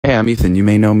I'm Ethan. You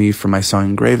may know me from my song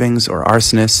Engravings or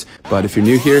Arsonist, but if you're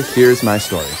new here, here's my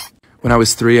story. When I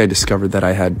was 3, I discovered that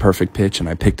I had perfect pitch and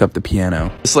I picked up the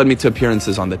piano. This led me to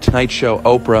appearances on The Tonight Show,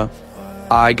 Oprah.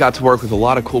 I got to work with a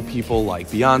lot of cool people like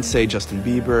Beyonce, Justin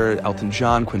Bieber, Elton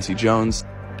John, Quincy Jones.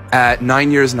 At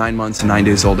 9 years, 9 months, and 9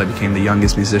 days old, I became the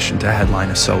youngest musician to headline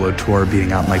a solo tour,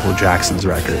 beating out Michael Jackson's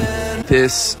record.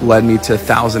 This led me to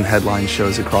 1,000 headline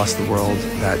shows across the world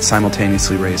that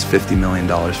simultaneously raised $50 million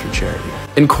for charity.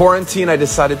 In quarantine, I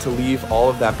decided to leave all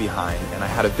of that behind, and I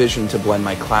had a vision to blend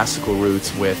my classical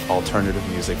roots with alternative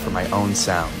music for my own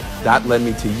sound. That led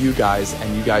me to you guys,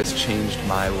 and you guys changed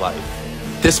my life.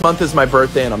 This month is my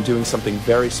birthday, and I'm doing something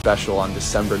very special on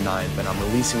December 9th, and I'm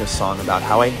releasing a song about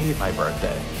how I hate my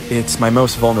birthday. It's my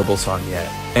most vulnerable song yet.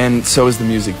 And so is the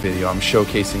music video. I'm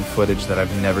showcasing footage that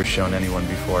I've never shown anyone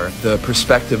before. The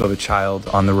perspective of a child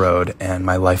on the road and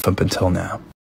my life up until now.